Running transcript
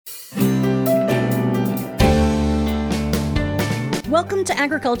Welcome to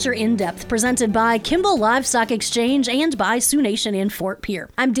Agriculture in Depth, presented by Kimball Livestock Exchange and by Sioux Nation in Fort Pierre.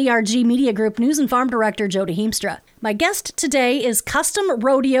 I'm DRG Media Group News and Farm Director Jody Heemstra. My guest today is custom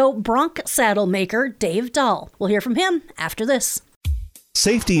rodeo bronc saddle maker Dave Dahl. We'll hear from him after this.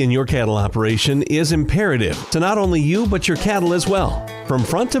 Safety in your cattle operation is imperative to not only you, but your cattle as well. From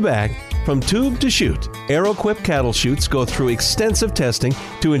front to back, from tube to chute, Aeroquip cattle chutes go through extensive testing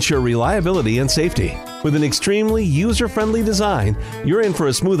to ensure reliability and safety. With an extremely user-friendly design, you're in for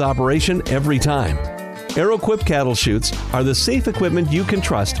a smooth operation every time. Aeroquip cattle chutes are the safe equipment you can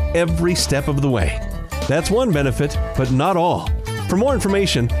trust every step of the way. That's one benefit, but not all. For more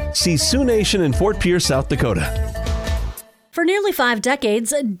information, see Sioux Nation in Fort Pierre, South Dakota. For nearly 5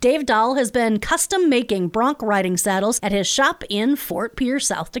 decades, Dave Dahl has been custom making bronc riding saddles at his shop in Fort Pierre,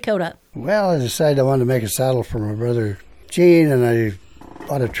 South Dakota. Well, I decided I wanted to make a saddle for my brother Gene, and I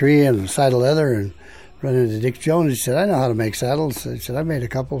bought a tree and a side of leather and run into Dick Jones. He said, I know how to make saddles. I said, I made a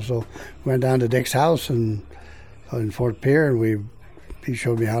couple. So we went down to Dick's house in Fort Pierre, and he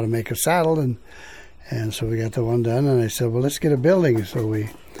showed me how to make a saddle, and so we got the one done, and I said, well, let's get a building. So we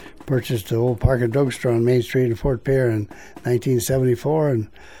purchased the old Park and Drugstore on Main Street in Fort Pierre in 1974, and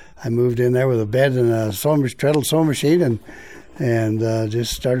I moved in there with a bed and a treadle sewing machine, and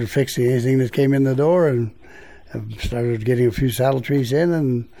just started fixing anything that came in the door, and started getting a few saddle trees in,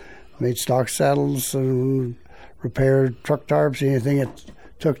 and made stock saddles and repaired truck tarps, anything it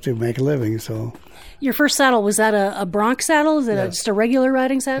took to make a living. So, your first saddle, was that a bronc saddle? Is it Yes. just a regular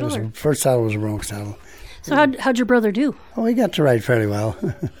riding saddle? First saddle was a bronc saddle. So how'd your brother do? Oh, he got to ride fairly well.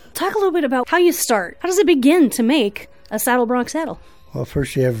 Talk a little bit about how you start. How does it begin to make a saddle bronc saddle? Well,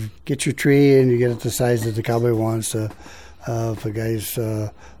 first you get your tree, and you get it the size that the cowboy wants. If a guy's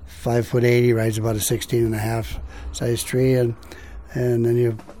 5'8", he rides about a 16.5 size tree, and then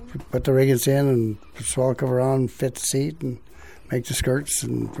you put the riggings in and put swell cover on, fit the seat, and make the skirts,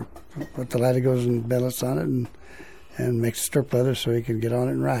 and put the latigos and billets on it, and make the strip leather so he can get on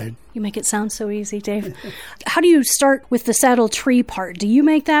it and ride. You make it sound so easy, Dave. How do you start with the saddle tree part? Do you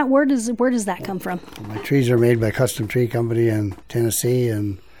make that? Where does that come from? My trees are made by Custom Tree Company in Tennessee,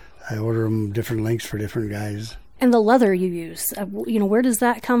 and I order them different lengths for different guys. And the leather you use, where does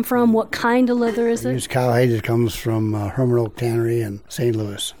that come from? What kind of leather is I it? use cowhide. It comes from Herman Oak Tannery in St.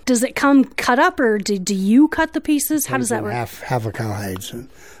 Louis. Does it come cut up, or do you cut the pieces? How does that work? Half a cowhide. So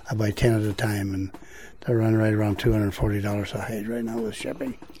I buy 10 at a time, and they run right around $240 a hide right now with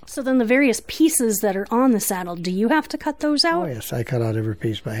shipping. So then the various pieces that are on the saddle, do you have to cut those out? Oh, yes. I cut out every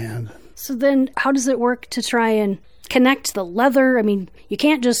piece by hand. So then how does it work to try and connect the leather? I mean, you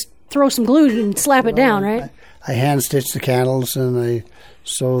can't just throw some glue and slap it down, right? I hand stitch the candles, and I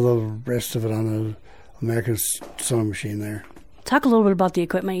sew the rest of it on the American sewing machine there. Talk a little bit about the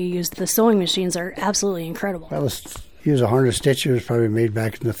equipment you use. The sewing machines are absolutely incredible. Well, use a harness stitcher. It was probably made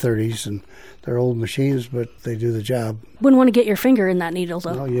back in the 30s, and they're old machines, but they do the job. Wouldn't want to get your finger in that needle,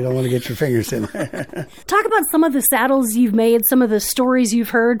 though. No, you don't want to get your fingers in there. Talk about some of the saddles you've made, some of the stories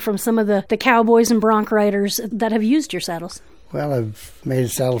you've heard from some of the cowboys and bronc riders that have used your saddles. Well, I've made a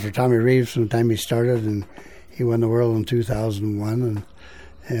saddle for Tommy Reeves from the time he started, and he won the world in 2001,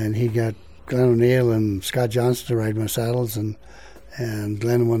 and he got Glenn O'Neill and Scott Johnson to ride my saddles, and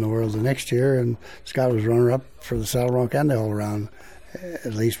Glenn won the world the next year, and Scott was runner-up for the saddle bronc and the all-around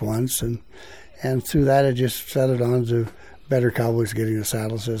at least once, and through that it just set it on to better cowboys getting the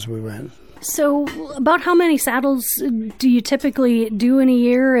saddles as we went. So about how many saddles do you typically do in a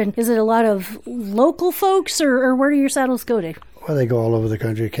year, and is it a lot of local folks, or where do your saddles go to? Well, they go all over the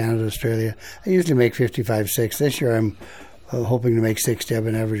country, Canada, Australia. I usually make 55, 6. This year I'm hoping to make 60. I've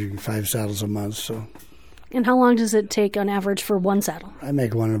been averaging 5 saddles a month. So. And how long does it take on average for one saddle? I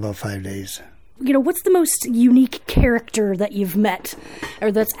make one in about 5 days. What's the most unique character that you've met,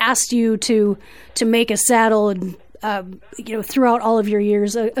 or that's asked you to make a saddle, and throughout all of your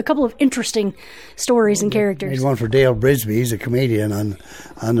years, a couple of interesting stories and characters? I made one for Dale Brisby. He's a comedian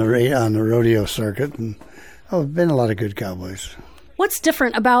on the rodeo circuit, and been a lot of good cowboys. What's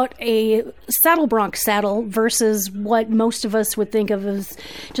different about a saddle bronc saddle versus what most of us would think of as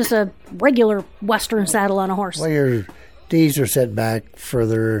just a regular Western saddle on a horse? Well, your knees are set back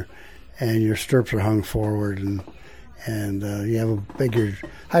further, and your stirrups are hung forward, and you have a bigger,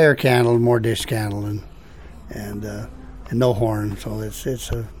 higher cantle, more dish cantle, and no horn. So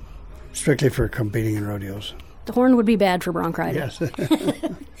it's strictly for competing in rodeos. The horn would be bad for bronc riding. Yes.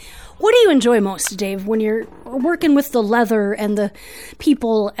 What do you enjoy most, Dave, when you're working with the leather and the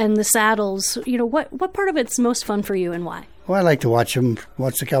people and the saddles? What part of it's most fun for you, and why? Well, I like to watch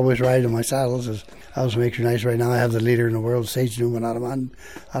the cowboys ride in my saddles. I was making nice right now. I have the leader in the world, Sage Newman, out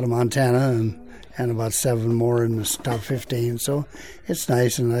of Montana, and about 7 more in the top 15. So it's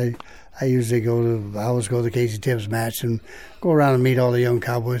nice, and I usually always go to the Casey Tibbs match and go around and meet all the young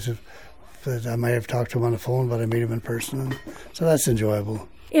cowboys that I might have talked to them on the phone, but I meet them in person. And so that's enjoyable.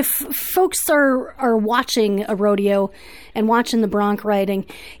 If folks are watching a rodeo and watching the bronc riding,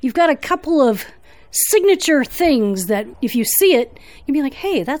 you've got a couple of signature things that if you see it, you'd be like,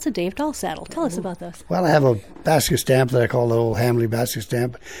 hey, that's a Dave Dahl saddle. Tell us about those. Well, I have a basket stamp that I call the old Hamley basket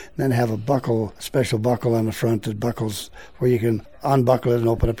stamp. And then I have a special buckle on the front that buckles where you can unbuckle it and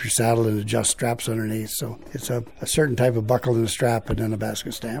open up your saddle and adjust straps underneath. So it's a certain type of buckle and a strap and then a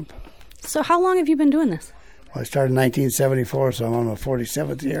basket stamp. So how long have you been doing this? Well, I started in 1974, so I'm on my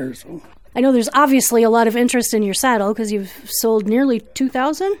 47th year. So I know there's obviously a lot of interest in your saddle because you've sold nearly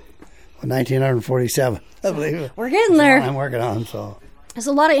 2,000. 1947, I believe. We're getting there. I'm working on, so. There's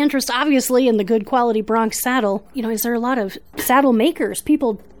a lot of interest, obviously, in the good quality Bronx saddle. You know, is there a lot of saddle makers,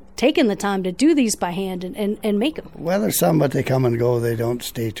 people taking the time to do these by hand and make them? Well, there's some, but they come and go. They don't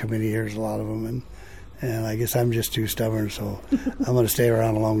stay too many years, a lot of them. And I guess I'm just too stubborn, so I'm going to stay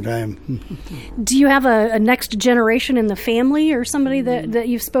around a long time. Do you have a next generation in the family or somebody that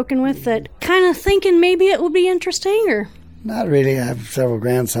you've spoken with that kind of thinking maybe it would be interesting, or? Not really. I have several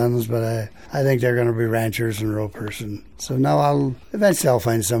grandsons, but I think they're going to be ranchers and ropers. And so now I'll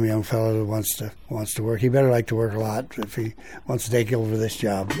find some young fellow that wants to work. He better like to work a lot if he wants to take over this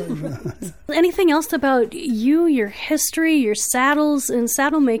job. Anything else about you, your history, your saddles, and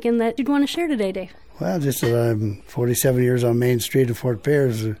saddle making that you'd want to share today, Dave? Well, just that I'm 47 years on Main Street in Fort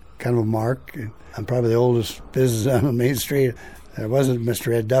Pierce is kind of a mark. I'm probably the oldest business on Main Street. There wasn't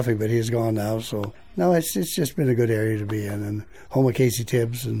Mr. Ed Duffy, but he's gone now, so. No, it's just been a good area to be in, and home of Casey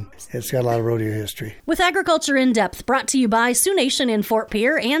Tibbs, and it's got a lot of rodeo history. With Agriculture in Depth, brought to you by Sioux Nation in Fort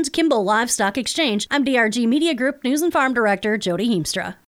Pierre and Kimball Livestock Exchange, I'm DRG Media Group News and Farm Director Jody Heemstra.